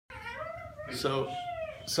So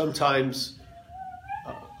sometimes,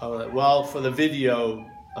 well, for the video,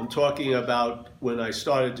 I'm talking about when I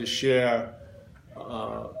started to share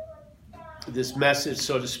this message,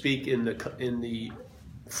 so to speak, in the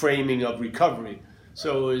framing of recovery.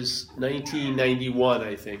 So it was 1991,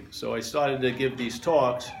 I think. So I started to give these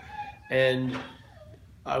talks, and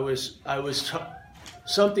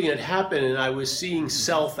something had happened, and I was seeing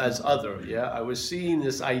self as other. Yeah, I was seeing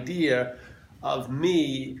this idea of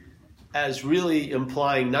me as really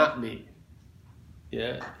implying not me.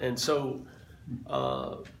 Yeah, and so,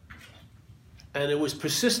 and it was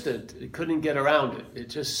persistent. It couldn't get around it. It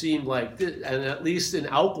just seemed like this, and at least in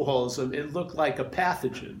alcoholism, it looked like a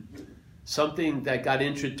pathogen, something that got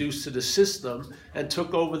introduced to the system and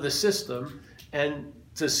took over the system, and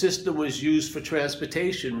the system was used for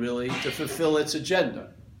transportation, really, to fulfill its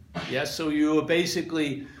agenda. Yeah, so you were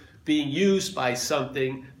basically being used by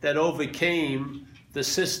something that overcame the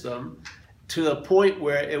system to the point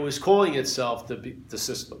where it was calling itself the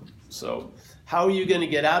system. So how are you going to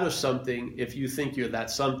get out of something if you think you're that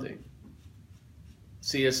something?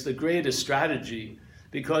 See, it's the greatest strategy,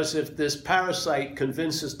 because if this parasite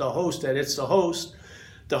convinces the host that it's the host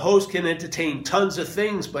can entertain tons of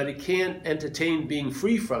things, but it can't entertain being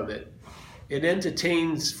free from it. It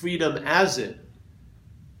entertains freedom as it,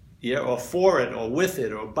 yeah, or for it, or with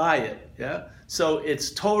it, or by it, yeah? So its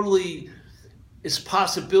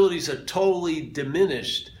possibilities are totally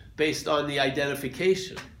diminished based on the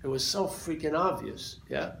identification. It was so freaking obvious,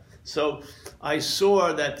 yeah? So I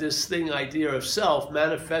saw that this idea of self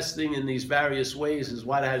manifesting in these various ways is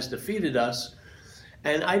what has defeated us.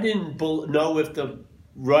 And I didn't know if the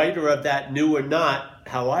writer of that knew or not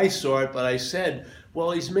how I saw it, but I said,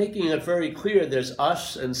 well, he's making it very clear there's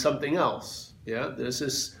us and something else, yeah? There's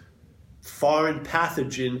this foreign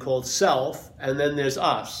pathogen called self, and then there's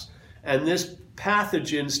us. And this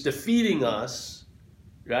pathogen's defeating us,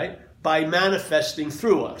 right, by manifesting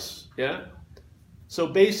through us, yeah? So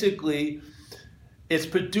basically, it's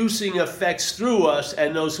producing effects through us,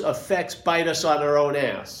 and those effects bite us on our own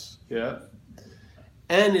ass, yeah?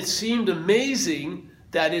 And it seemed amazing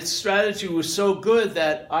that its strategy was so good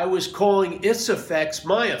that I was calling its effects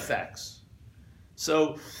my effects.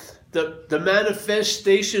 So the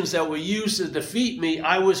manifestations that were used to defeat me,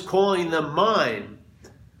 I was calling them mine,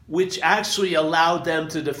 which actually allowed them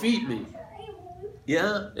to defeat me.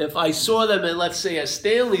 Yeah, if I saw them, and let's say as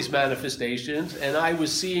Stanley's manifestations, and I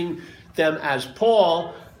was seeing them as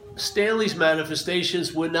Paul, Stanley's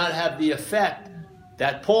manifestations would not have the effect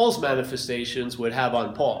that Paul's manifestations would have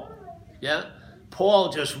on Paul. Yeah, Paul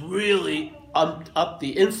just really upped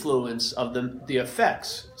the influence of the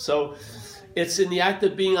effects. So it's in the act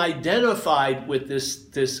of being identified with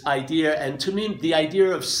this idea, and to me, the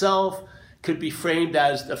idea of self could be framed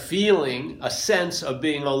as a feeling, a sense of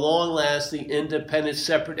being a long-lasting, independent,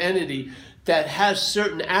 separate entity that has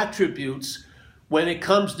certain attributes. When it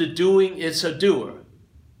comes to doing, it's a doer.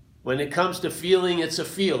 When it comes to feeling, it's a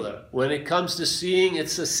feeler. When it comes to seeing,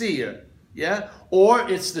 it's a seer. Yeah? Or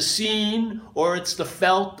it's the seen, or it's the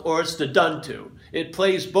felt, or it's the done to. It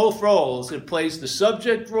plays both roles. It plays the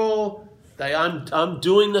subject role, that I'm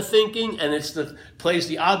doing the thinking, and plays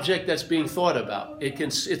the object that's being thought about.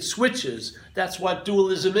 It switches. That's what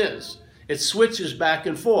dualism is. It switches back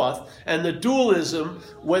and forth. And the dualism,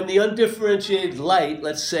 when the undifferentiated light,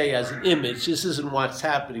 let's say as an image, this isn't what's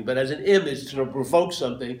happening, but as an image to provoke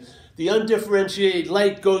something, the undifferentiated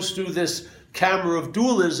light goes through this camera of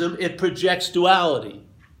dualism, it projects duality.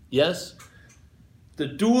 Yes? The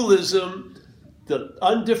dualism, the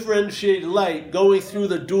undifferentiated light going through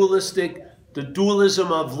the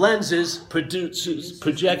dualism of lenses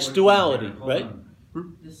projects duality, right?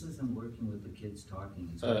 This isn't working with the kids talking.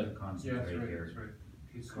 It's got to concentrate here.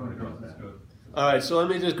 All right, so let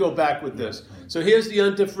me just go back with this. So here's the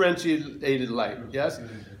undifferentiated light, yes?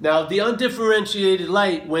 Now, the undifferentiated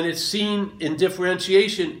light, when it's seen in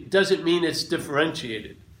differentiation, doesn't mean it's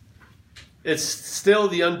differentiated. It's still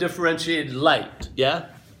the undifferentiated light, yeah?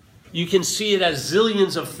 You can see it as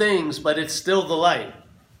zillions of things, but it's still the light.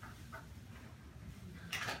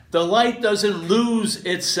 The light doesn't lose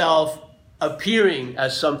itself appearing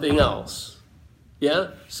as something else.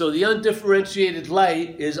 Yeah? So the undifferentiated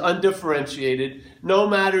light is undifferentiated. No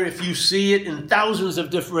matter if you see it in thousands of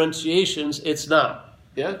differentiations, it's not.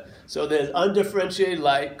 Yeah? So there's undifferentiated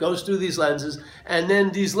light, goes through these lenses, and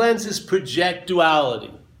then these lenses project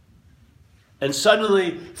duality. And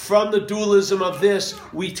suddenly, from the dualism of this,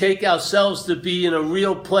 we take ourselves to be in a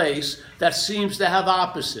real place that seems to have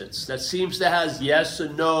opposites, that seems to have yes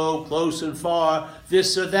and no, close and far,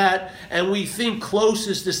 this or that, and we think close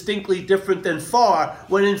is distinctly different than far,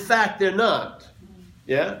 when in fact they're not.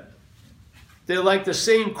 Yeah? They're like the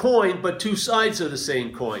same coin, but two sides of the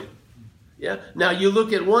same coin. Yeah. Now you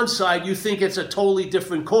look at one side, you think it's a totally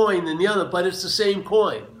different coin than the other, but it's the same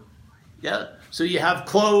coin. Yeah. So you have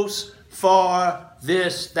close, far,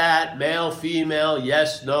 this, that, male, female,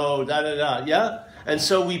 yes, no, da da da. Yeah. And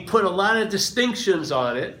so we put a lot of distinctions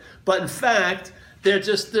on it, but in fact, they're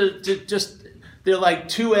like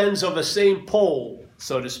two ends of a same pole,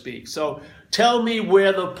 so to speak. So tell me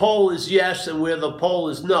where the pole is yes and where the pole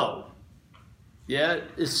is no. Yeah,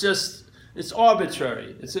 it's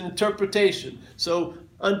arbitrary. It's an interpretation. So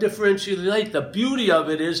undifferentiated light, the beauty of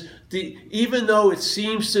it is, even though it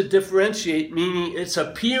seems to differentiate, meaning it's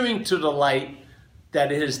appearing to the light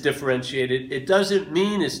that it is differentiated, it doesn't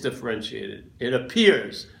mean it's differentiated. It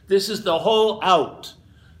appears. This is the whole out.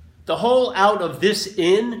 The whole out of this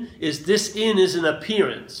in is an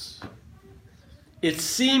appearance. It's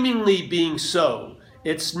seemingly being so.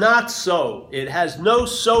 It's not so. It has no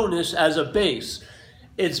so-ness as a base.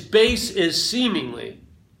 Its base is seemingly.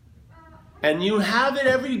 And you have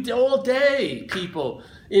it all day, people.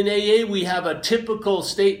 In AA, we have a typical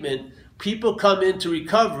statement. People come into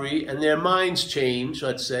recovery and their minds change,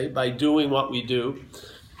 let's say, by doing what we do.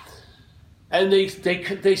 And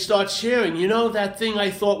they start sharing, you know, that thing I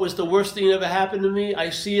thought was the worst thing that ever happened to me, I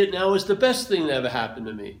see it now as the best thing that ever happened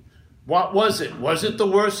to me. What was it? Was it the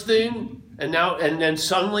worst thing? And then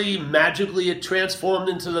suddenly, magically, it transformed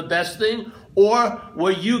into the best thing? Or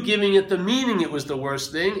were you giving it the meaning it was the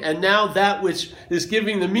worst thing, and now that which is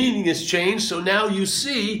giving the meaning has changed, so now you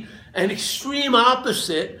see an extreme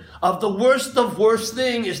opposite of the worst of worst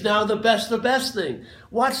thing is now the best of best thing.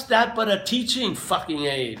 What's that but a teaching fucking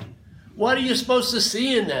aid? What are you supposed to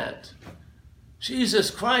see in that? Jesus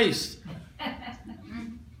Christ.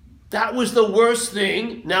 That was the worst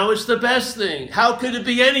thing, now it's the best thing. How could it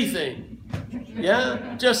be anything?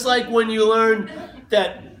 Yeah? Just like when you learn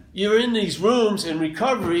that you're in these rooms in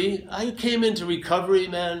recovery. I came into recovery,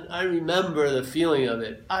 man, I remember the feeling of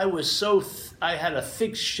it. I was I had a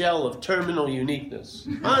thick shell of terminal uniqueness.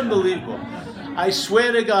 Unbelievable. I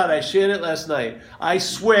swear to God, I shared it last night. I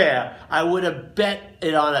swear I would have bet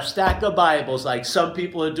it on a stack of Bibles like some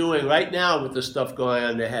people are doing right now with the stuff going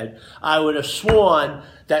on in their head. I would have sworn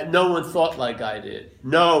that no one thought like I did.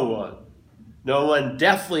 No one. No one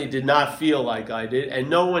definitely did not feel like I did, and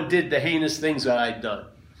no one did the heinous things that I'd done.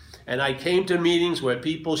 And I came to meetings where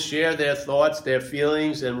people share their thoughts, their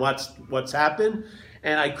feelings, and what's happened.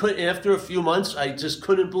 And after a few months, I just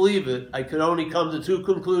couldn't believe it. I could only come to two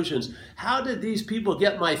conclusions. How did these people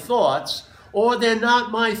get my thoughts, or they're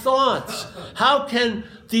not my thoughts? How can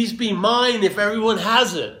these be mine if everyone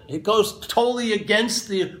has it? It goes totally against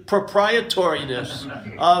the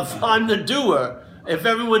proprietoriness of I'm the doer. If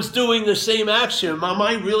everyone's doing the same action, am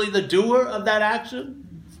I really the doer of that action?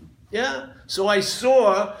 Yeah. So I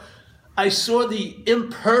saw the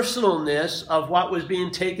impersonalness of what was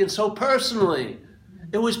being taken so personally.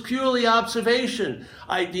 It was purely observation.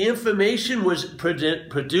 The information was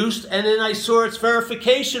produced, and then I saw its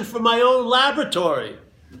verification from my own laboratory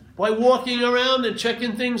by walking around and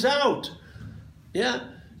checking things out. Yeah,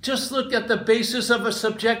 just look at the basis of a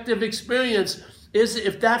subjective experience.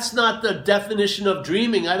 If that's not the definition of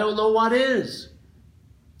dreaming, I don't know what is.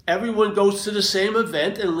 Everyone goes to the same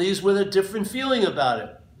event and leaves with a different feeling about it.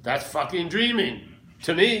 That's fucking dreaming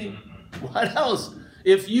to me. What else?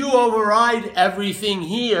 If you override everything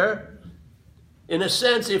here, in a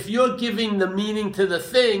sense, if you're giving the meaning to the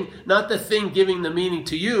thing, not the thing giving the meaning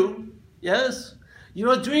to you, yes,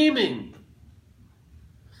 you're dreaming.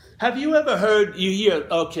 Have you ever heard,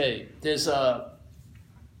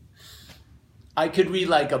 I could read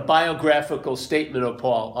like a biographical statement of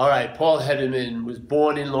Paul. All right, Paul Hederman was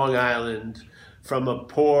born in Long Island from a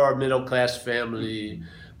poor middle-class family,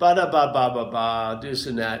 this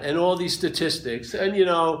and that, and all these statistics. And,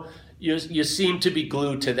 you seem to be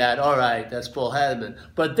glued to that. All right, that's Paul Hederman.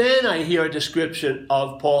 But then I hear a description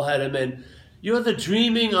of Paul Hederman. You're the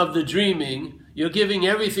dreaming of the dreaming. You're giving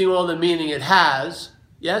everything all the meaning it has.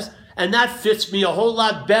 Yes? And that fits me a whole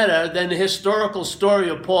lot better than the historical story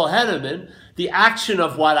of Paul Hederman. The action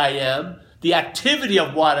of what I am, the activity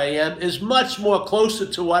of what I am is much more closer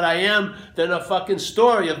to what I am than a fucking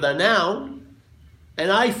story of the noun.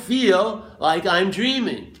 And I feel like I'm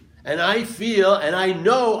dreaming. And I feel and I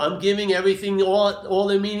know I'm giving everything all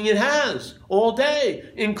the meaning it has all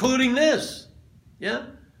day, including this. Yeah?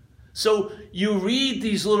 So you read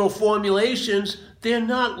these little formulations, they're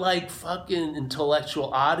not like fucking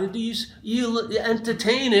intellectual oddities. You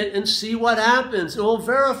entertain it and see what happens. It will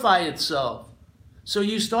verify itself. So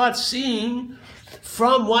you start seeing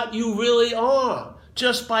from what you really are.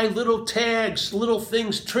 just by little tags, little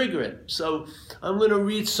things trigger it. So I'm going to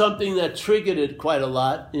read something that triggered it quite a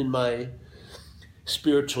lot in my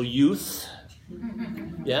spiritual youth.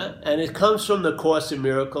 Yeah, and it comes from the Course in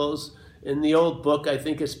Miracles. In the old book, I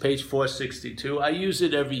think it's page 462. I use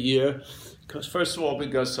it every year, because first of all,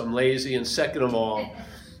 because I'm lazy, and second of all,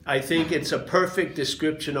 I think it's a perfect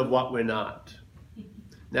description of what we're not.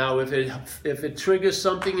 Now, if it triggers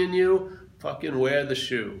something in you, fucking wear the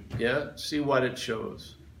shoe, yeah? See what it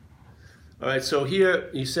shows. All right, so here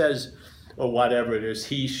he says, or whatever it is,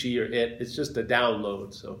 he, she, or it, it's just a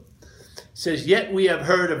download, so. It says, yet we have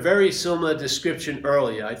heard a very similar description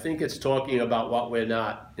earlier. I think it's talking about what we're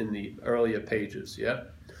not in the earlier pages, yeah?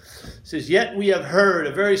 It says, yet we have heard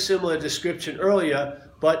a very similar description earlier,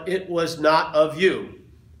 but it was not of you.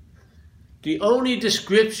 The only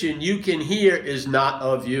description you can hear is not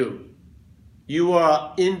of you. You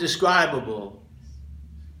are indescribable,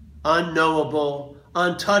 unknowable,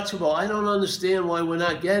 untouchable. I don't understand why we're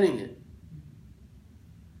not getting it.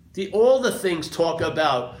 All the things talk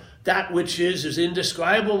about that which is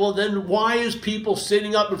indescribable. Then why is people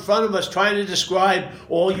sitting up in front of us trying to describe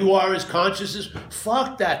all you are is consciousness?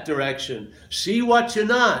 Fuck that direction. See what you're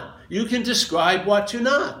not. You can describe what you're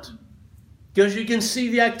not, because you can see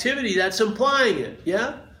the activity that's implying it.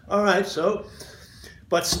 Yeah? All right, so,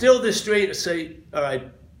 but still this straight say, all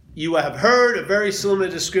right, you have heard a very similar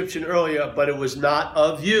description earlier, but it was not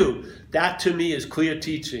of you. That to me is clear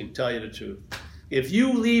teaching, tell you the truth. If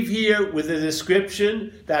you leave here with a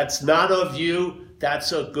description that's not of you,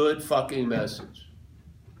 that's a good fucking message.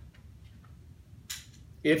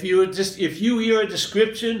 If you hear a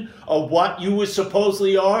description of what you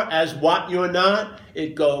supposedly are as what you're not,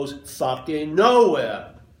 it goes fucking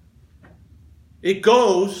nowhere. It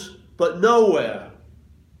goes, but nowhere.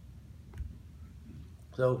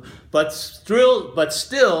 So, but still,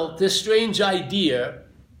 this strange idea,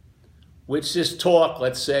 which this talk,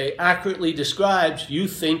 let's say, accurately describes, you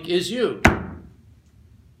think is you.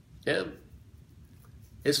 Yeah?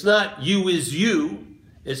 It's not you is you,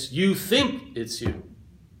 it's you think it's you.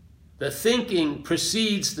 The thinking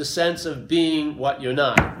precedes the sense of being what you're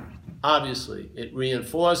not. Obviously, it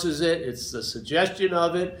reinforces it, it's the suggestion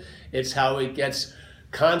of it, it's how it gets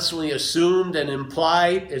constantly assumed and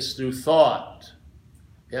implied, it's through thought.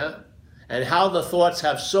 Yeah? And how the thoughts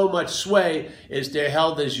have so much sway is they're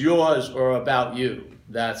held as yours or about you.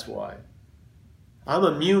 That's why. I'm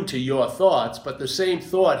immune to your thoughts, but the same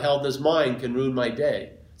thought held as mine can ruin my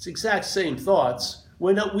day. It's the exact same thoughts.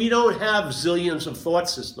 We don't have zillions of thought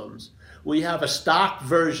systems. We have a stock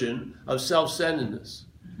version of self-centeredness.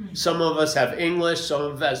 Some of us have English, some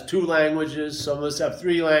of us have 2 languages, some of us have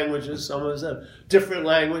 3 languages, some of us have different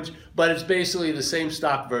language, but it's basically the same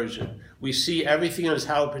stock version. We see everything as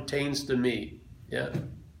how it pertains to me. Yeah?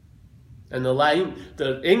 And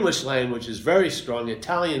the English language is very strong.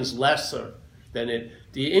 Italian's lesser than it.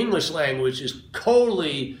 The English language is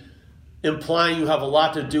totally implying you have a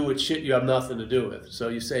lot to do with shit you have nothing to do with. So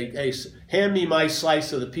you say, hey, hand me my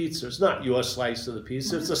slice of the pizza. It's not your slice of the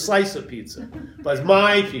pizza. It's a slice of pizza. But it's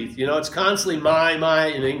my pizza. You know, it's constantly my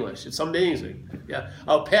in English. It's amazing. Yeah.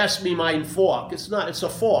 Oh, pass me my fork. It's not. It's a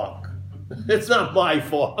fork. It's not my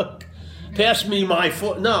fork. Pass me my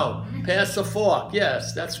fork. No, pass the fork.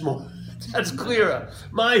 Yes, that's clearer.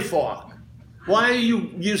 My fork. Why are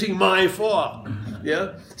you using my fork?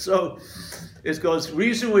 Yeah? So it goes,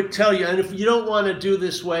 reason would tell you, and if you don't want to do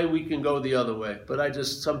this way, we can go the other way. But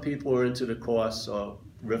some people are into the Course, so I'll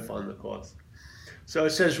riff on the Course. So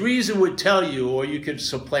it says, reason would tell you, or you could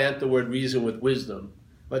supplant the word reason with wisdom.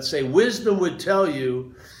 Let's say wisdom would tell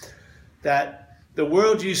you that the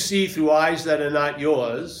world you see through eyes that are not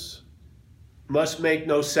yours must make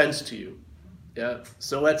no sense to you. Yeah.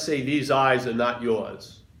 So let's say these eyes are not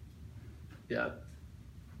yours. Yeah.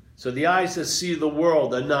 So the eyes that see the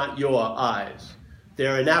world are not your eyes.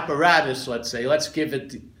 They're an apparatus, let's say. Let's give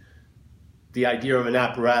it the idea of an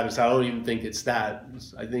apparatus. I don't even think it's that.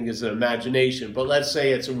 I think it's an imagination. But let's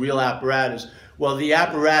say it's a real apparatus. Well, the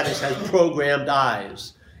apparatus has programmed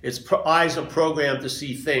eyes. Its eyes are programmed to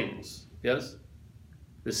see things. Yes?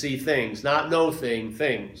 To see things. Not no thing,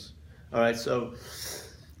 things. All right, so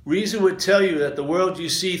reason would tell you that the world you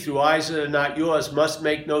see through eyes that are not yours must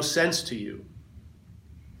make no sense to you.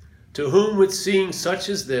 To whom would seeing such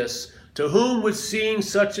as this,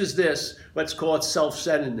 let's call it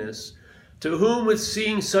self-centeredness, to whom would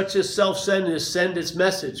seeing such as self-centeredness send its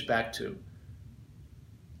message back to?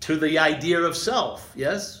 To the idea of self,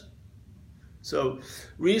 yes? So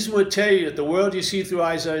reason would tell you that the world you see through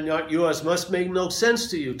eyes that are not yours must make no sense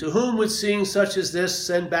to you. To whom would seeing such as this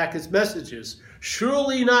send back its messages?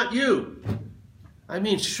 Surely not you. I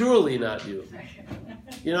mean, surely not you.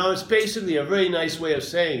 You know, it's basically a very nice way of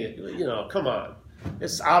saying it. You know, come on.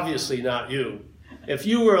 It's obviously not you. If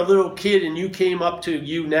you were a little kid and you came up to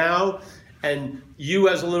you now and you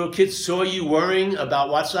as a little kid saw you worrying about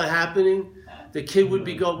what's not happening, the kid would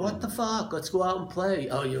be going, what the fuck? Let's go out and play.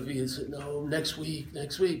 Oh, you'll be, no, next week.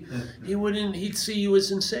 He'd see you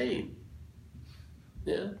as insane.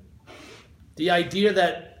 Yeah. The idea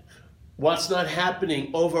that what's not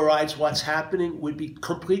happening overrides what's happening would be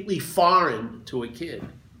completely foreign to a kid.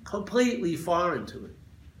 Completely foreign to it.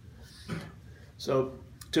 So,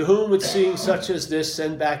 to whom would seeing such as this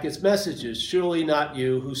send back its messages? Surely not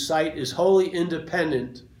you, whose sight is wholly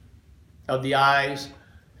independent of the eyes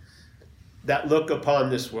that look upon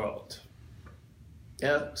this world.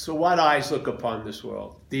 Yeah? So what eyes look upon this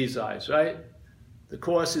world? These eyes, right? The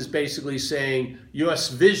Course is basically saying your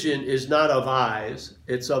vision is not of eyes,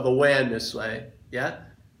 it's of awareness, right? Yeah?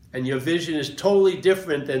 And your vision is totally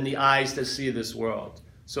different than the eyes that see this world.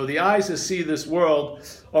 So the eyes that see this world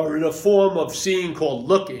are in a form of seeing called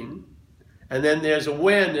looking, and then there's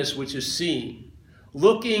awareness, which is seeing.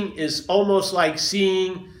 Looking is almost like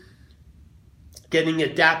seeing getting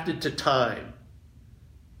adapted to time.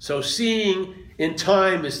 So seeing in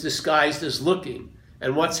time is disguised as looking.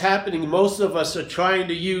 And what's happening, most of us are trying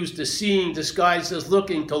to use the seeing disguised as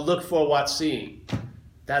looking to look for what's seeing.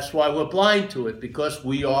 That's why we're blind to it, because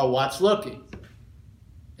we are what's looking.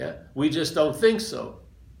 Yeah? We just don't think so.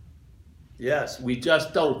 Yes, we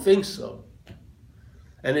just don't think so.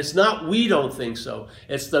 And it's not we don't think so.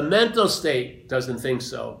 It's the mental state doesn't think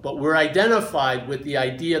so. But we're identified with the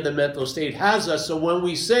idea the mental state has us. So when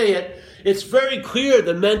we say it, it's very clear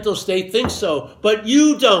the mental state thinks so. But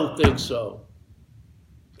you don't think so.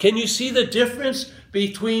 Can you see the difference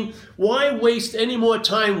between why waste any more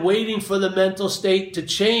time waiting for the mental state to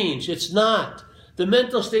change? It's not. The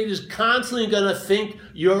mental state is constantly going to think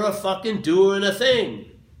you're a fucking doer and a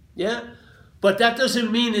thing. Yeah? But that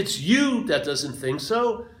doesn't mean it's you that doesn't think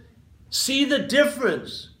so. See the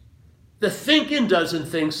difference. The thinking doesn't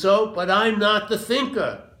think so, but I'm not the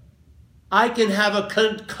thinker. I can have a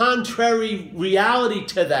contrary reality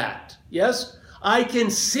to that. Yes? I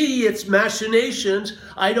can see its machinations.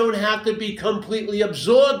 I don't have to be completely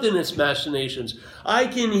absorbed in its machinations. I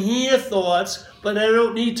can hear thoughts, but I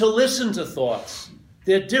don't need to listen to thoughts.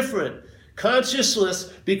 They're different.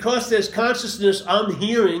 Consciousness, because there's consciousness, I'm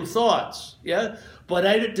hearing thoughts, yeah? But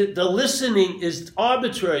the listening is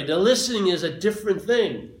arbitrary. The listening is a different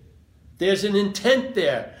thing. There's an intent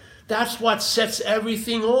there. That's what sets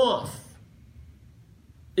everything off.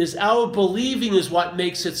 Is our believing is what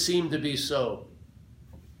makes it seem to be so.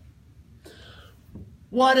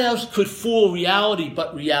 What else could fool reality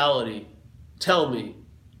but reality? Tell me.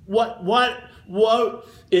 What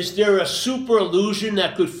is there a super illusion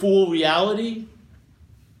that could fool reality?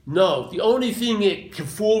 No. The only thing that can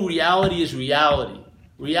fool reality is reality.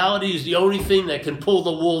 Reality is the only thing that can pull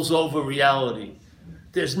the wolves over reality.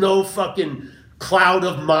 There's no fucking cloud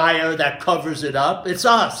of mire that covers it up. It's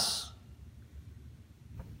us.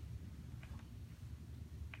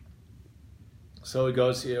 So it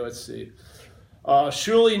goes here, let's see.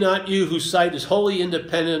 Surely not you whose sight is wholly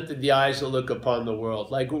independent of the eyes that look upon the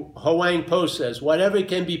world. Like Huang Po says, whatever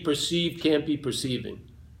can be perceived can't be perceiving.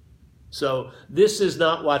 So this is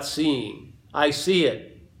not what's seeing. I see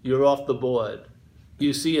it. You're off the board.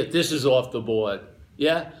 You see it. This is off the board.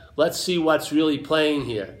 Yeah? Let's see what's really playing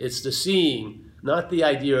here. It's the seeing, not the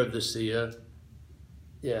idea of the seer.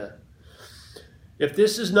 Yeah. If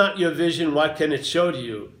this is not your vision, what can it show to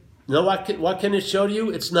you? No, what can it show to you?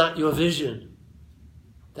 It's not your vision.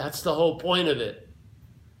 That's the whole point of it.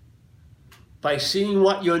 By seeing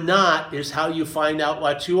what you're not is how you find out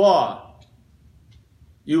what you are.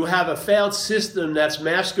 You have a failed system that's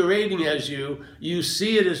masquerading as you. You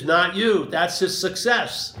see it as not you. That's its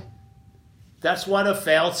success. That's what a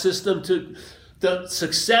failed system to... The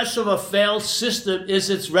success of a failed system is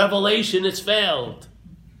its revelation. It's failed.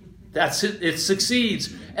 That's it. It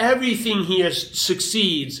succeeds. Everything here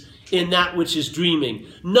succeeds in that which is dreaming.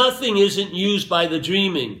 Nothing isn't used by the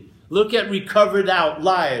dreaming. Look at recovered out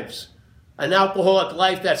lives. An alcoholic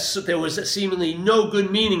life that there was seemingly no good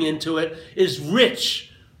meaning into it is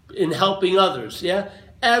rich in helping others. Yeah,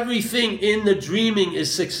 everything in the dreaming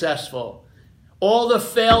is successful. All the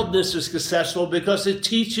failedness is successful because it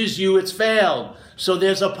teaches you it's failed. So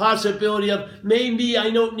there's a possibility of maybe I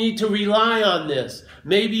don't need to rely on this.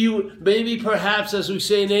 Maybe perhaps, as we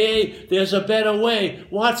say in AA, there's a better way.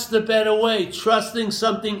 What's the better way? Trusting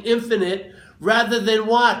something infinite rather than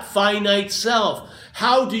what? Finite self.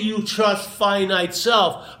 How do you trust finite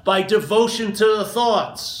self? By devotion to the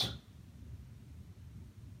thoughts.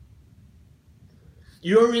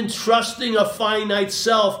 You're entrusting a finite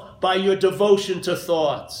self by your devotion to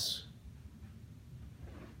thoughts.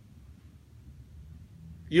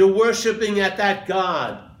 You're worshiping at that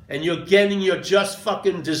God, and you're getting your just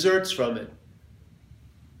fucking desserts from it.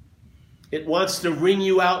 It wants to wring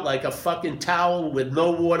you out like a fucking towel with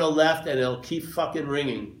no water left, and it'll keep fucking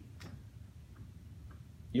wringing.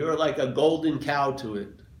 You're like a golden cow to it.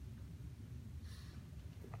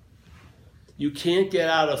 You can't get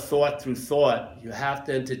out of thought through thought. You have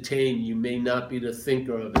to entertain. You may not be the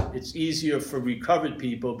thinker of it. It's easier for recovered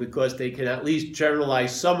people because they can at least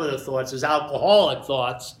generalize some of the thoughts as alcoholic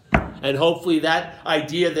thoughts. And hopefully that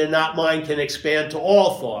idea, they're not mine, can expand to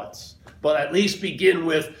all thoughts. But at least begin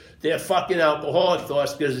with their fucking alcoholic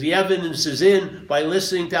thoughts, because the evidence is in, by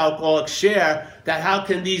listening to alcoholics share, that how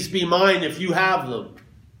can these be mine if you have them?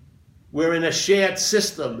 We're in a shared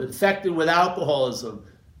system, infected with alcoholism.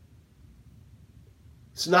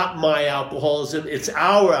 It's not my alcoholism, it's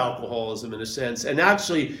our alcoholism in a sense. And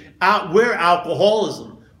actually, we're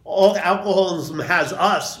alcoholism. All alcoholism has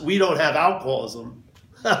us. We don't have alcoholism.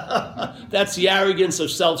 That's the arrogance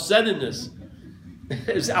of self-centeredness.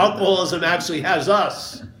 Alcoholism actually has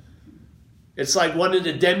us. It's like one of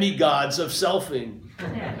the demigods of selfing.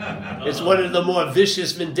 It's one of the more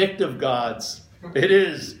vicious, vindictive gods. It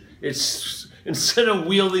is. It's instead of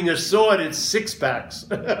wielding a sword, it's six-packs.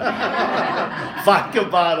 Vodka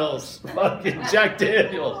bottles. Fucking Jack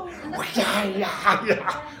Daniels.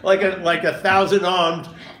 like a thousand-armed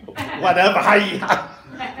whatever.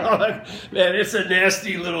 Man, it's a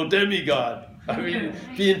nasty little demigod. I mean,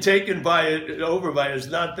 being taken over by it is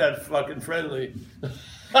not that fucking friendly.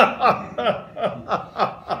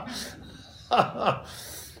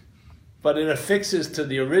 But it affixes to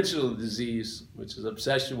the original disease, which is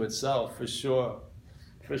obsession with self, for sure.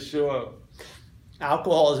 For sure.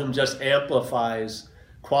 Alcoholism just amplifies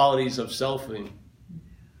qualities of selfing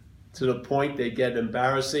to the point they get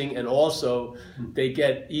embarrassing, and also they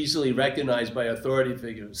get easily recognized by authority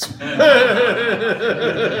figures.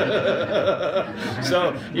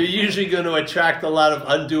 So you're usually going to attract a lot of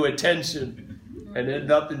undue attention and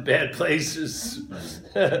end up in bad places.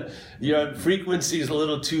 Your frequency is a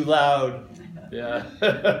little too loud. Yeah.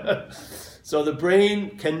 So the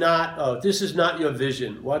brain cannot, this is not your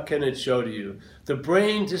vision. What can it show to you? The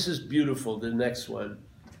brain, this is beautiful, the next one.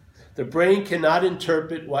 The brain cannot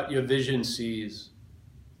interpret what your vision sees.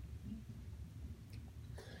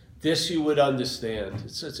 This you would understand.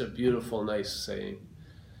 It's such a beautiful, nice saying.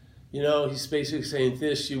 You know, he's basically saying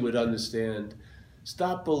this you would understand.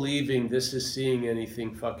 Stop believing this is seeing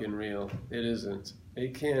anything fucking real. It isn't.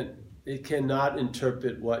 It cannot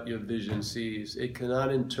interpret what your vision sees. It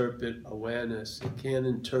cannot interpret awareness. It can't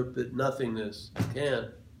interpret nothingness. It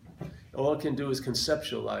can't. All it can do is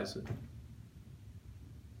conceptualize it.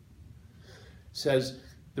 It says,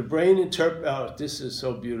 the brain this is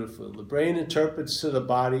so beautiful. The brain interprets to the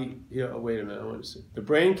body, wait a minute, I want to say. The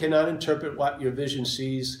brain cannot interpret what your vision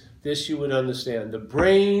sees. This you would understand. The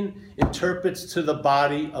brain interprets to the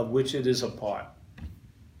body of which it is a part.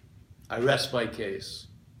 I rest my case.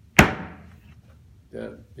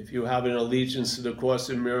 Yeah. If you have an allegiance to the Course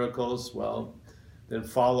in Miracles, well, then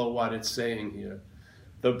follow what it's saying here.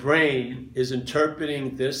 The brain is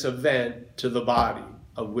interpreting this event to the body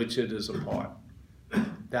of which it is a part.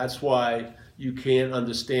 That's why you can't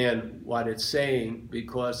understand what it's saying,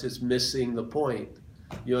 because it's missing the point.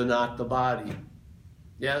 You're not the body.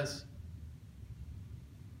 Yes?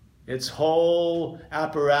 Its whole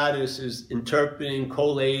apparatus is interpreting,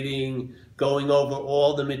 collating, going over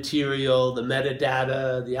all the material, the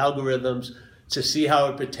metadata, the algorithms, to see how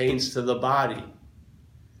it pertains to the body.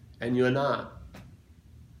 And you're not.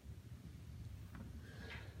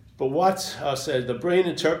 But what says the brain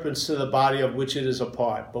interprets to the body of which it is a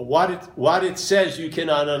part. But what it says you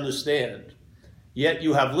cannot understand. Yet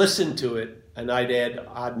you have listened to it, and I'd add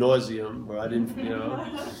ad nauseum, or I didn't,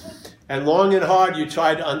 and long and hard you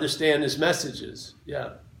try to understand his messages.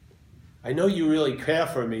 Yeah. I know you really care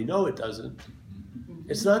for me. No, it doesn't.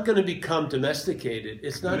 It's not going to become domesticated.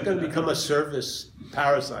 It's not going to become a service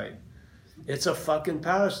parasite. It's a fucking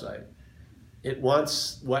parasite. It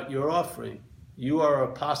wants what you're offering. You are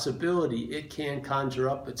a possibility. It can conjure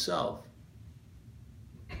up itself.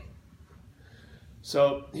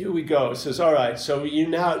 So here we go. It says, all right, so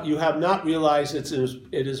you have not realized it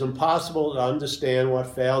is impossible to understand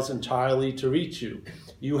what fails entirely to reach you.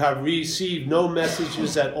 You have received no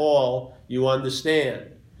messages at all you understand.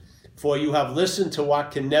 For you have listened to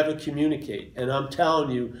what can never communicate. And I'm telling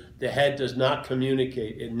you, the head does not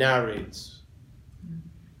communicate, it narrates.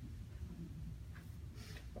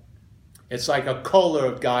 It's like a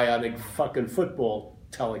color guy on a fucking football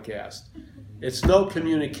telecast. It's no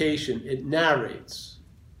communication. It narrates.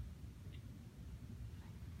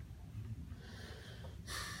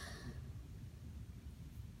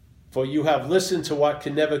 For you have listened to what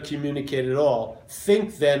can never communicate at all.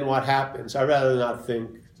 Think then what happens. I'd rather not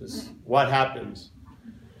think. Just what happens.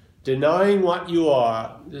 Denying what you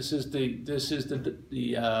are. This is the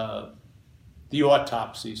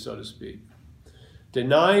autopsy, so to speak.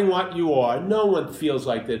 Denying what you are. No one feels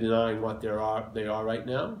like they're denying what they are right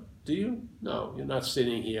now. Do you? No, you're not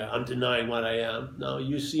sitting here. I'm denying what I am. No,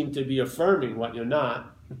 you seem to be affirming what you're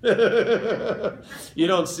not. You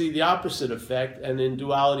don't see the opposite effect, and in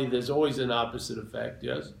duality there's always an opposite effect,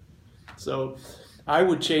 yes? So I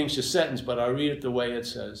would change the sentence, but I'll read it the way it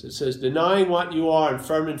says. It says, denying what you are and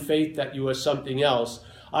firm in faith that you are something else.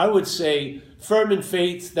 I would say firm in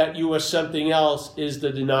faith that you are something else is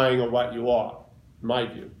the denying of what you are, in my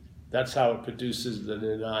view. That's how it produces the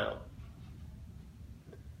denial.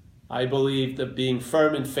 I believe that being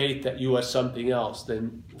firm in faith that you are something else,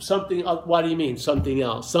 then something, what do you mean, something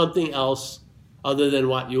else? Something else other than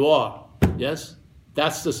what you are, yes?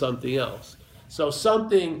 That's the something else. So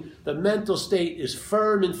something, the mental state is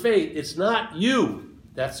firm in faith. It's not you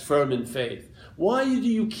that's firm in faith. Why do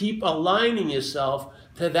you keep aligning yourself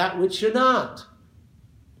to that which you're not?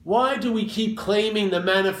 Why do we keep claiming the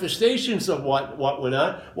manifestations of what we're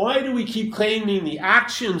not? Why do we keep claiming the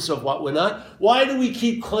actions of what we're not? Why do we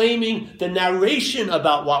keep claiming the narration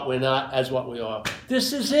about what we're not as what we are?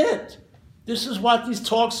 This is it. This is what these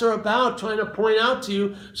talks are about, trying to point out to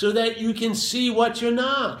you so that you can see what you're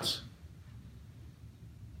not.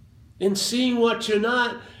 In seeing what you're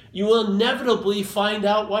not, you will inevitably find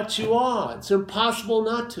out what you are. It's impossible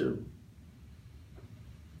not to.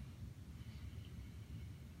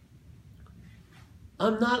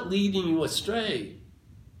 I'm not leading you astray.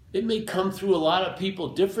 It may come through a lot of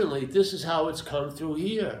people differently. This is how it's come through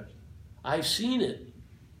here. I've seen it.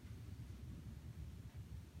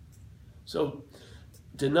 So,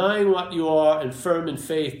 denying what you are and firm in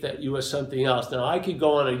faith that you are something else. Now, I could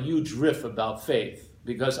go on a huge riff about faith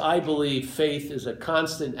because I believe faith is a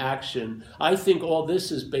constant action. I think all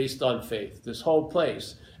this is based on faith, this whole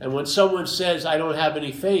place. And when someone says, I don't have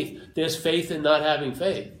any faith, there's faith in not having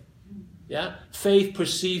faith. Yeah? Faith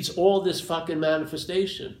precedes all this fucking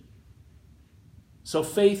manifestation. So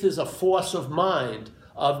faith is a force of mind,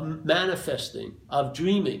 of manifesting, of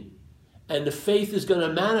dreaming. And the faith is going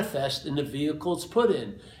to manifest in the vehicle it's put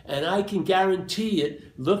in. And I can guarantee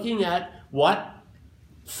it looking at what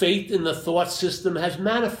faith in the thought system has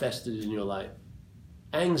manifested in your life.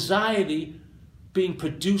 Anxiety being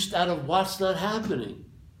produced out of what's not happening.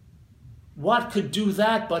 What could do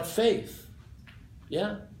that but faith?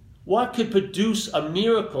 Yeah? What could produce a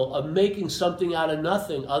miracle of making something out of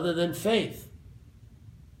nothing other than faith?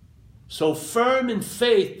 So firm in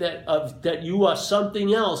faith that you are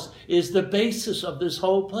something else is the basis of this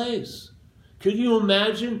whole place. Could you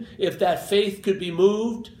imagine if that faith could be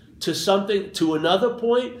moved to another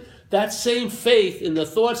point? That same faith in the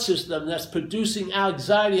thought system that's producing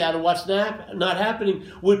anxiety out of what's not happening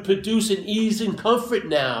would produce an ease and comfort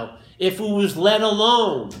now. If it was let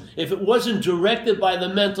alone, if it wasn't directed by the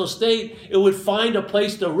mental state, it would find a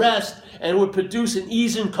place to rest and would produce an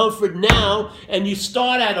ease and comfort now, and you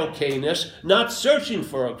start at okayness, not searching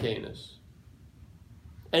for okayness.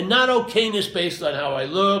 And not okayness based on how I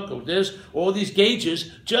look or this, all these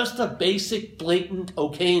gauges, just a basic, blatant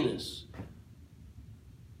okayness.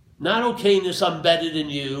 Not okayness embedded in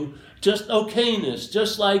you, just okayness,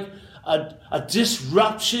 just like a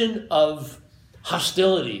disruption of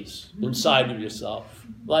hostilities inside of yourself,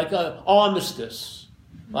 like an armistice,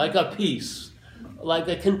 like a peace, like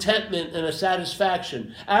a contentment and a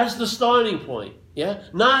satisfaction as the starting point, yeah?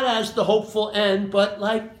 Not as the hopeful end, but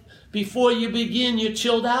like before you begin, you're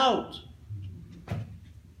chilled out.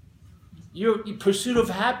 Your pursuit of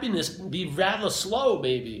happiness can be rather slow,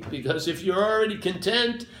 maybe, because if you're already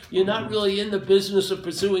content, you're not really in the business of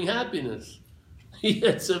pursuing happiness.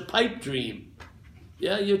 It's a pipe dream.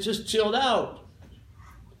 Yeah, you're just chilled out.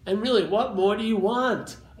 And really, what more do you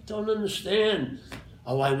want? I don't understand.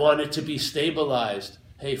 Oh, I want it to be stabilized.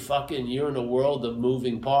 Hey, fucking, you're in a world of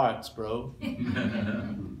moving parts, bro.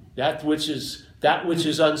 That which is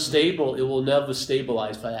unstable, it will never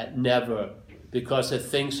stabilize by that, never, because it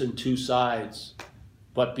thinks in two sides.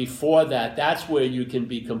 But before that, that's where you can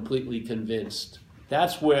be completely convinced.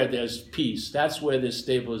 That's where there's peace. That's where there's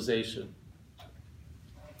stabilization.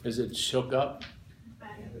 Is it shook up?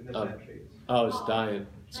 Oh, it's dying.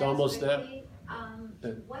 It's almost there.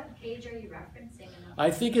 What page are you referencing? I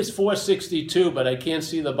think it's 462, but I can't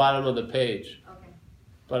see the bottom of the page. Okay.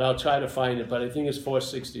 But I'll try to find it, but I think it's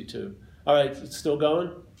 462. All right, it's still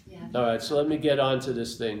going? Yeah. All right, so let me get on to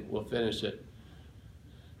this thing. We'll finish it.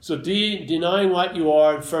 So denying what you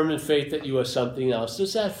are and firm in faith that you are something else.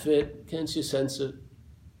 Does that fit? Can't you sense it?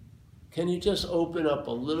 Can you just open up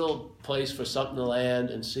a little place for something to land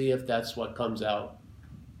and see if that's what comes out?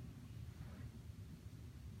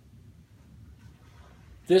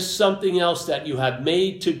 This something else that you have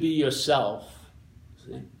made to be yourself.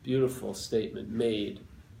 See? Beautiful statement, made.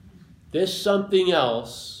 This something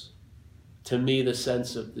else, to me, the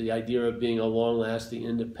sense of the idea of being a long-lasting,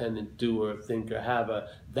 independent doer, thinker, haver,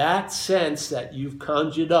 that sense that you've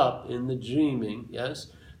conjured up in the dreaming, yes,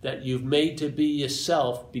 that you've made to be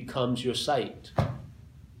yourself becomes your sight.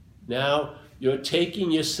 Now, you're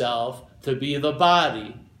taking yourself to be the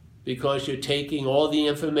body because you're taking all the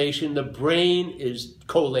information the brain is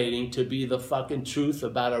collating to be the fucking truth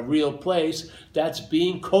about a real place that's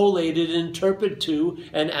being collated and interpreted to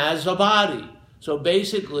and as a body. So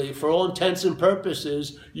basically, for all intents and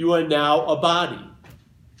purposes, you are now a body.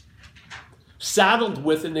 Saddled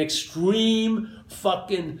with an extreme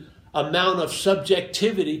fucking amount of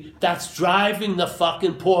subjectivity that's driving the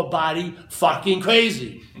fucking poor body fucking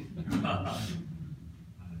crazy.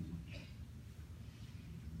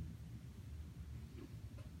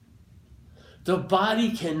 The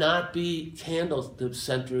body cannot be handled the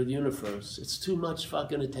center of the universe. It's too much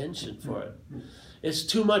fucking attention for it. It's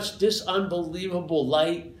too much this unbelievable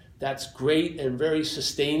light that's great and very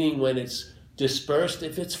sustaining when it's dispersed.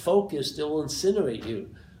 If it's focused, it will incinerate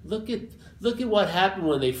you. Look at what happened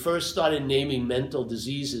when they first started naming mental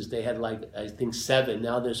diseases. They had like, I think 7.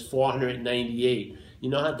 Now there's 498. You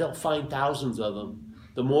know how they'll find thousands of them.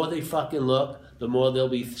 The more they fucking look, the more there'll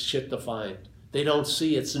be shit to find. They don't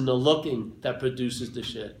see it's in the looking that produces the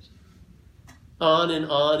shit. On and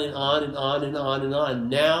on and on and on and on and on.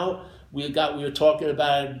 Now we were talking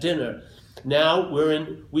about at dinner. Now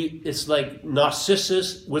it's like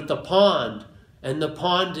Narcissus with the pond, and the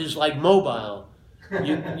pond is like mobile.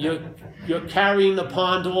 You're carrying the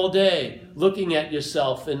pond all day, looking at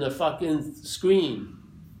yourself in the fucking screen.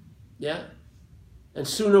 Yeah? And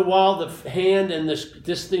sooner or while the hand and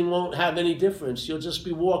this thing won't have any difference. You'll just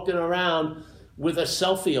be walking around with a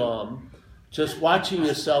selfie arm, just watching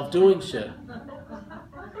yourself doing shit.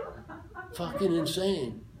 Fucking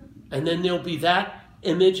insane. And then there'll be that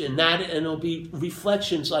image and it'll be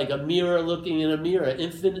reflections like a mirror looking in a mirror.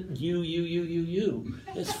 Infinite you.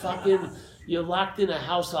 It's fucking, you're locked in a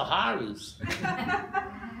house of horrors.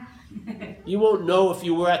 You won't know if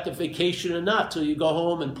you were at the vacation or not till you go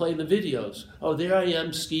home and play the videos. Oh, there I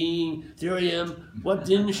am skiing. There I am. What,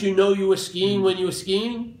 didn't you know you were skiing when you were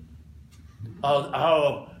skiing?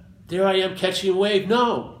 Oh, there I am catching a wave.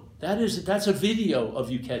 No, that's a video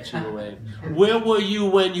of you catching a wave. Where were you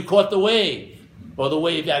when you caught the wave? Or the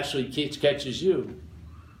wave actually catches you.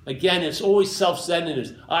 Again, it's always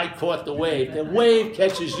self-centeredness. I caught the wave. The wave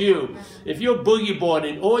catches you. If you're boogie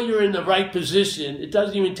boarding or you're in the right position, it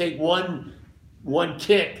doesn't even take one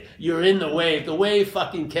kick. You're in the wave. The wave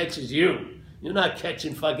fucking catches you. You're not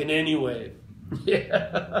catching fucking any wave.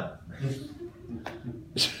 Yeah.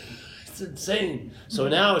 It's insane. So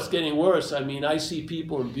now it's getting worse. I mean, I see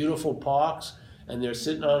people in beautiful parks and they're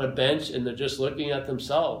sitting on a bench and they're just looking at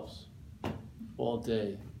themselves all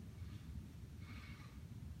day.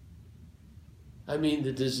 I mean,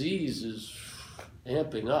 the disease is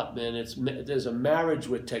amping up, man. There's a marriage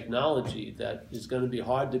with technology that is going to be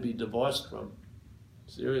hard to be divorced from.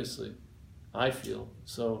 Seriously, I feel.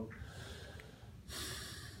 So,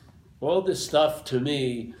 all this stuff to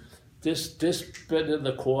me, this bit of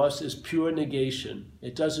the Course is pure negation.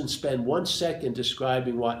 It doesn't spend 1 second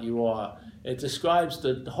describing what you are. It describes,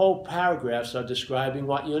 the whole paragraphs are describing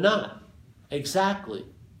what you're not. Exactly.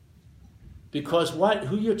 Because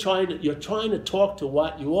you're trying to talk to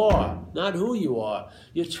what you are, not who you are.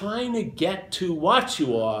 You're trying to get to what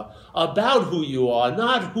you are, about who you are,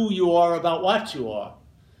 not who you are about what you are.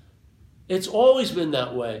 It's always been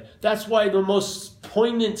that way. That's why the most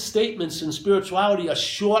poignant statements in spirituality are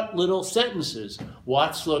short little sentences.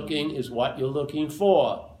 What's looking is what you're looking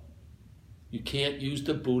for. You can't use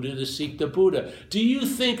the Buddha to seek the Buddha. Do you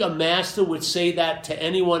think a master would say that to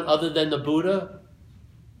anyone other than the Buddha?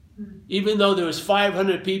 Even though there was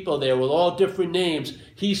 500 people there with all different names,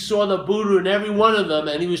 he saw the Buddha in every one of them,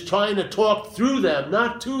 and he was trying to talk through them,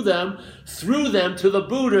 not to them, through them to the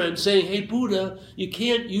Buddha and saying, hey, Buddha, you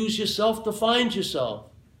can't use yourself to find yourself.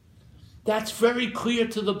 That's very clear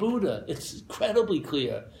to the Buddha. It's incredibly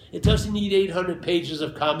clear. It doesn't need 800 pages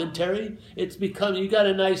of commentary. It's become,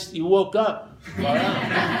 you woke up.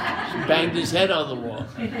 Banged his head on the wall.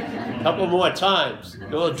 A couple more times.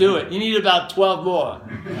 We'll do it. You need about 12 more.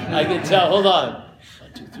 I can tell. Hold on.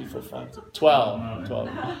 2, 3, 4, 5, 12. 12.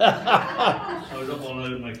 I was up all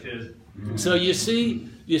night with my kids. So you see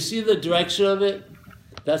the direction of it?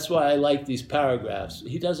 That's why I like these paragraphs.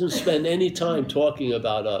 He doesn't spend any time talking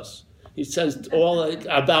about us. He says all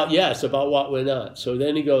about what we're not. So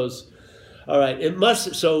then he goes, all right,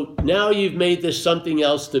 so now you've made this something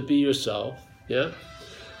else to be yourself. Yeah?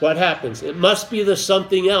 What happens? It must be the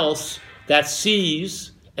something else that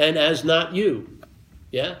sees and as not you.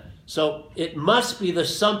 Yeah? So it must be the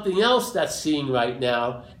something else that's seeing right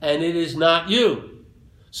now, and it is not you.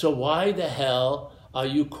 So why the hell are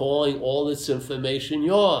you calling all this information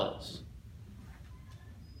yours?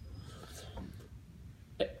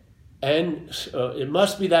 And it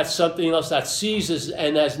must be that something else that sees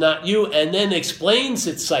and as not you, and then explains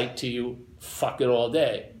its sight to you fucking all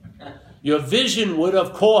day. Your vision would,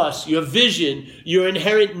 of course, your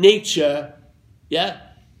inherent nature, yeah,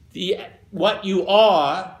 what you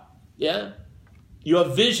are, yeah, your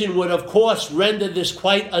vision would, of course, render this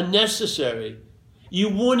quite unnecessary. You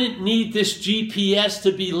wouldn't need this GPS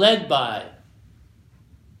to be led by.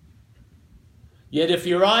 Yet if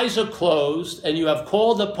your eyes are closed and you have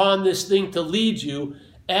called upon this thing to lead you,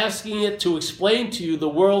 asking it to explain to you the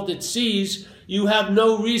world it sees, you have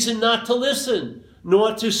no reason not to listen,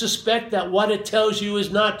 nor to suspect that what it tells you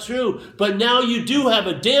is not true. But now you do have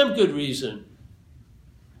a damn good reason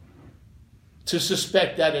to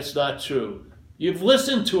suspect that it's not true. You've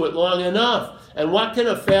listened to it long enough. And what can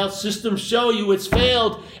a failed system show you? It's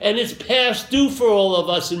failed, and it's past due for all of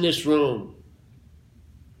us in this room.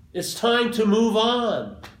 It's time to move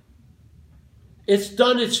on. It's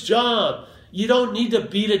done its job. You don't need to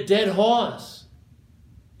beat a dead horse.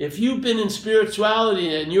 If you've been in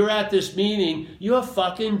spirituality and you're at this meeting, you're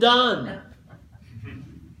fucking done.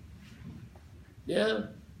 Yeah?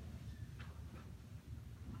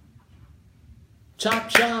 Chop,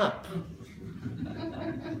 chop.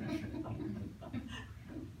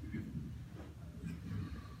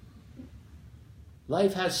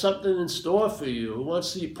 Life has something in store for you. It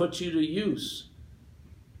wants to put you to use.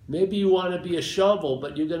 Maybe you want to be a shovel,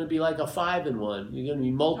 but you're going to be like a 5-in-1. You're going to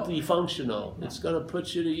be multifunctional. It's going to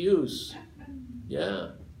put you to use.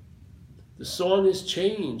 Yeah. The song has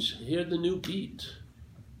changed. Hear the new beat.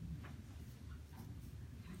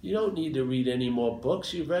 You don't need to read any more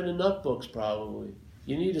books. You've read enough books, probably.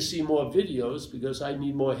 You need to see more videos because I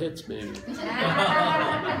need more hits, maybe.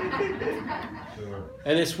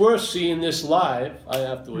 And it's worth seeing this live, I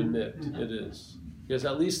have to admit. It is. Because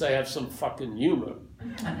at least I have some fucking humor.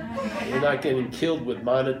 We're not getting killed with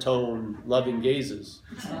monotone, loving gazes.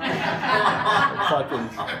 Fucking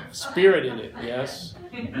spirit in it, yes?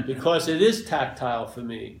 Because it is tactile for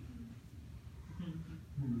me.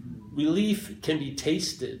 Relief can be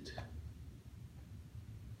tasted.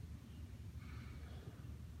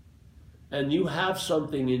 And you have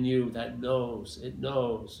something in you that knows. It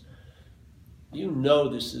knows. You know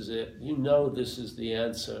this is it. You know this is the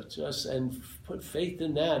answer. And put faith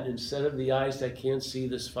in that instead of the eyes that can't see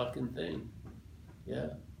this fucking thing.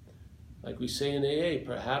 Yeah. Like we say in AA,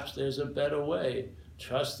 perhaps there's a better way.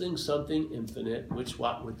 Trusting something infinite, which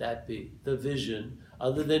what would that be? The vision.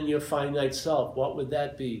 Other than your finite self, what would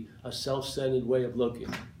that be? A self-centered way of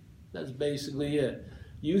looking. That's basically it.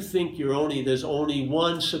 You think there's only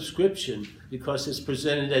one subscription because it's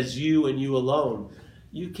presented as you and you alone.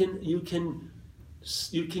 You can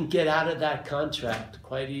get out of that contract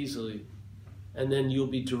quite easily, and then you'll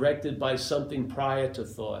be directed by something prior to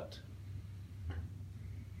thought.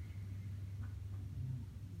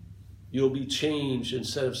 You'll be changed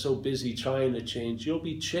instead of so busy trying to change. You'll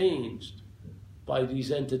be changed by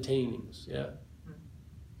these entertainings. Yeah.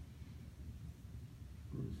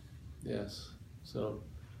 Yes. So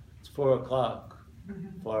it's 4:00.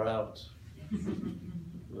 Far out. I'm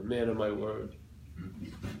a man of my word.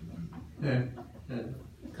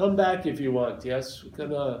 Come back if you want. Yes,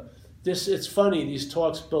 it's funny. These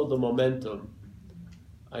talks build the momentum.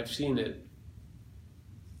 I've seen it.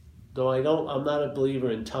 Though I'm not a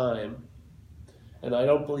believer in time, and I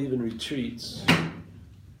don't believe in retreats.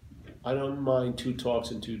 I don't mind 2 talks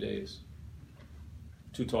in 2 days.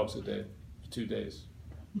 2 talks a day, 2 days.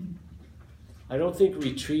 I don't think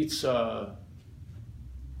retreats are.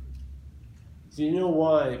 Do you know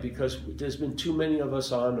why? Because there's been too many of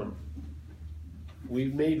us on them.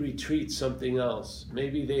 We've made retreats something else.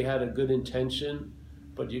 Maybe they had a good intention,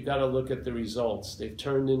 but you got to look at the results. They've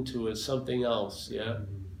turned into something else, yeah?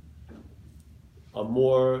 A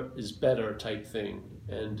more is better type thing.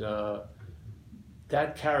 And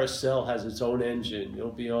that carousel has its own engine.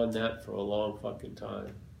 You'll be on that for a long fucking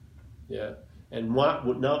time, yeah? And not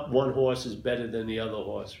one horse is better than the other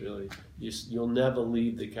horse, really. You'll never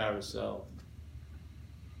leave the carousel.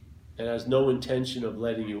 and has no intention of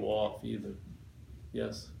letting you off either.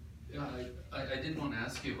 Yes? Yeah, I did want to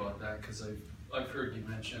ask you about that because I've heard you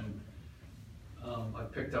mention, I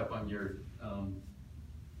picked up on your,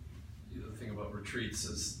 the thing about retreats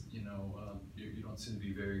is, you don't seem to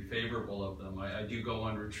be very favorable of them. I do go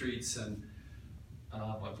on retreats, and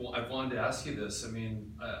I've wanted to ask you this. I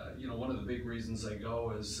mean, one of the big reasons I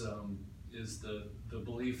go is the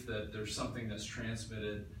belief that there's something that's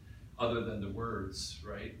transmitted other than the words,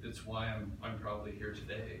 right? It's why I'm probably here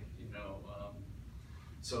today,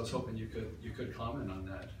 So I was hoping you could comment on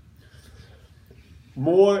that.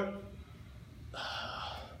 More,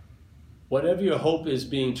 whatever your hope is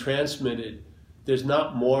being transmitted, there's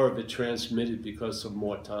not more of it transmitted because of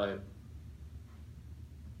more time.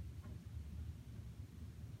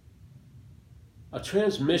 A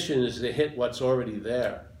transmission is to hit what's already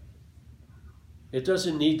there. It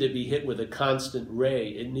doesn't need to be hit with a constant ray.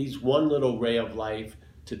 It needs one little ray of life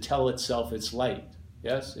to tell itself it's light.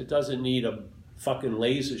 Yes? It doesn't need a fucking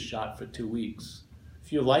laser shot for 2 weeks.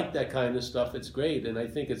 If you like that kind of stuff, it's great. And I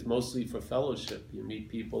think it's mostly for fellowship. You meet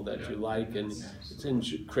people that you like, and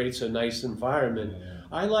it creates a nice environment.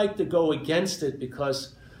 I like to go against it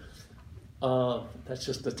because that's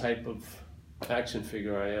just the type of action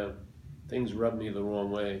figure I am. Things rub me the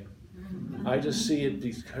wrong way. I just see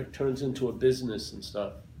it turns into a business and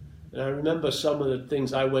stuff. And I remember some of the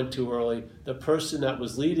things I went to early, the person that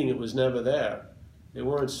was leading it was never there. They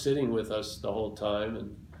weren't sitting with us the whole time,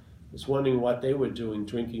 and I was wondering what they were doing,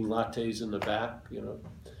 drinking lattes in the back,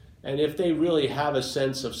 And if they really have a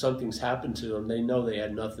sense of something's happened to them, they know they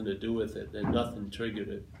had nothing to do with it, and nothing triggered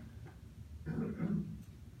it.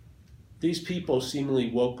 These people seemingly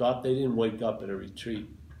woke up. They didn't wake up at a retreat.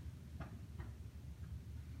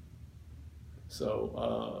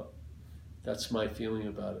 So that's my feeling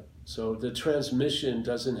about it. So the transmission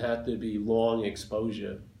doesn't have to be long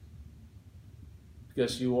exposure,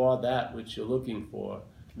 because you are that which you're looking for.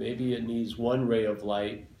 Maybe it needs one ray of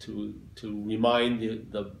light to remind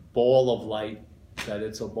the ball of light that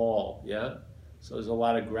it's a ball, yeah? So there's a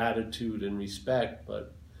lot of gratitude and respect,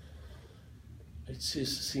 but it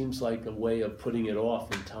just seems like a way of putting it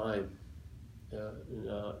off in time.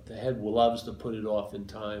 The head loves to put it off in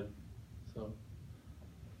time. So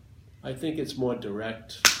I think it's more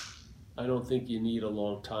direct. I don't think you need a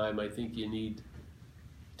long time. I think you need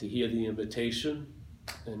to hear the invitation,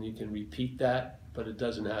 and you can repeat that, but it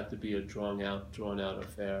doesn't have to be a drawn out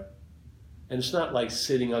affair. And it's not like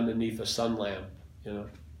sitting underneath a sun lamp,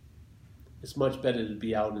 It's much better to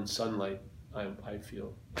be out in sunlight, I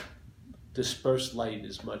feel. Dispersed light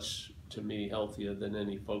is much, to me, healthier than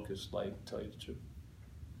any focused light, to tell you the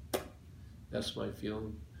truth. That's my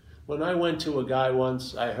feeling. When I went to a guy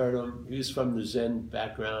once, I heard him, he was from the Zen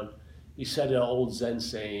background. He said an old Zen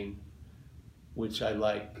saying, which I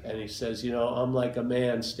like, and he says, I'm like a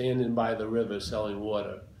man standing by the river selling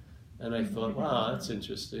water. And I thought, wow, that's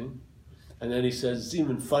interesting. And then he says, it's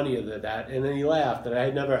even funnier than that. And then he laughed, and I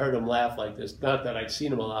had never heard him laugh like this. Not that I'd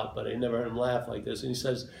seen him a lot, but I never heard him laugh like this. And he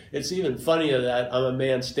says, it's even funnier that I'm a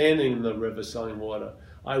man standing in the river selling water.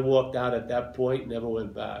 I walked out at that point, never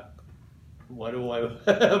went back. Why do I want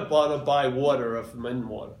to buy water if I'm in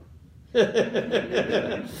water?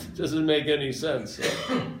 Doesn't make any sense.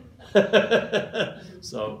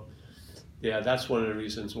 So, yeah, that's one of the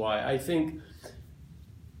reasons why. I think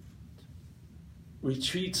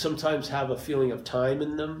retreats sometimes have a feeling of time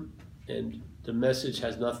in them, and the message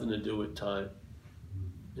has nothing to do with time,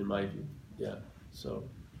 in my view. Yeah, so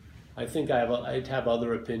I think I'd have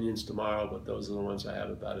other opinions tomorrow, but those are the ones I have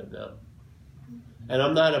about it now. And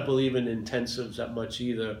I'm not a believer in intensives that much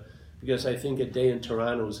either, because I think a day in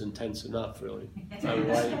Toronto is intense enough, really.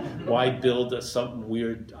 Why build something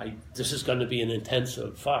weird? This is going to be an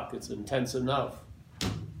intensive. Fuck, it's intense enough.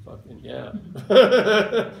 Fucking yeah.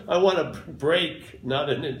 I want a break, not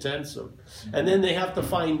an intensive. And then they have to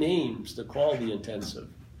find names to call the intensive.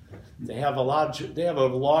 They have a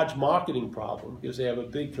large marketing problem because they have a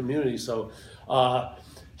big community. So,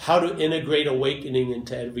 how to integrate awakening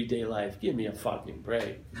into everyday life? Give me a fucking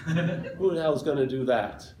break. Who the hell's going to do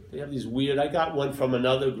that? They have these weird. I got one from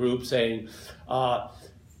another group saying,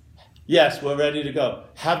 yes, we're ready to go.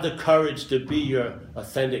 Have the courage to be your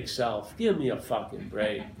authentic self. Give me a fucking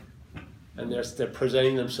break. And they're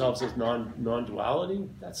presenting themselves as non-duality?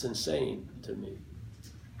 That's insane to me.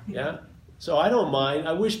 Yeah? So I don't mind.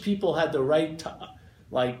 I wish people had the right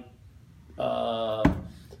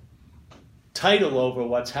title over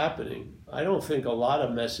what's happening. I don't think a lot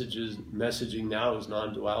of messaging now is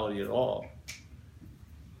non-duality at all.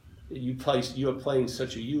 You're playing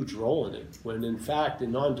such a huge role in it, when in fact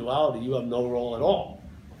in non-duality you have no role at all,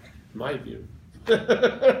 in my view.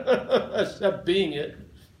 except being it.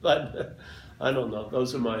 But I don't know.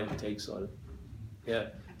 Those are my takes on it. Yeah.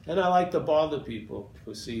 And I like to bother people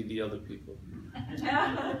who see the other people. I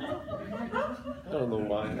don't know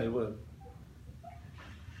why I would.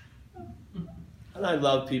 And I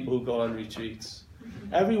love people who go on retreats.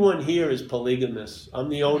 Everyone here is polygamous. I'm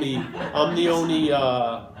the only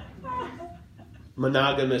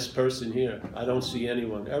monogamous person here. I don't see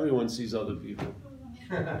anyone. Everyone sees other people.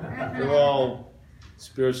 They're all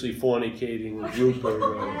spiritually fornicating with Rupert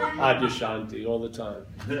or Adyashanti all the time.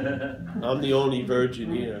 I'm the only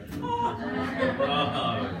virgin here.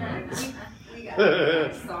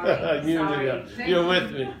 Sorry. You're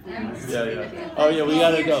with me. Yeah. Oh yeah, we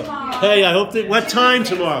gotta go. Hey, I hope that. What time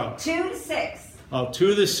tomorrow? 2 to 6. Oh,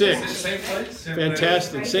 2 to 6. Same place?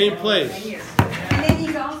 Fantastic. Right Same here. place. Right here. And then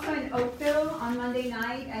he's also in Oakville on Monday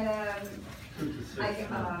night at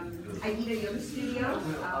Aida Yoga Studio,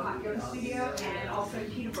 hot yoga studio, and also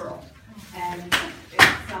in Peterborough. And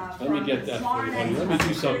it's Let me get that for you. Let me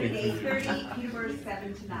do something. 8:30, Peterborough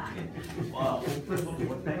 7 to 9. Wow.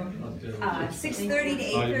 6:30 to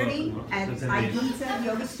 8:30 at Ibiza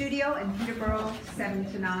Yoga Studio in Peterborough 7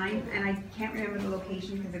 to 9. And I can't remember the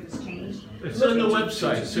location because it was changed. It's on the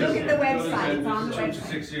website. Look at the website. It's on the 2 to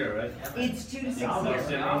website. 6 here, right? It's 2 to 6 Same here.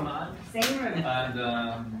 room? Same room. And,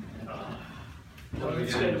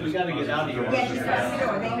 We gotta get out of here. Yeah, just out the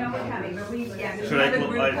door. They know we're coming, but there's Should I another go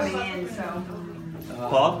group by- coming in, so.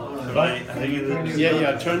 Paul, should I hang it?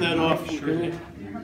 Yeah, turn that off.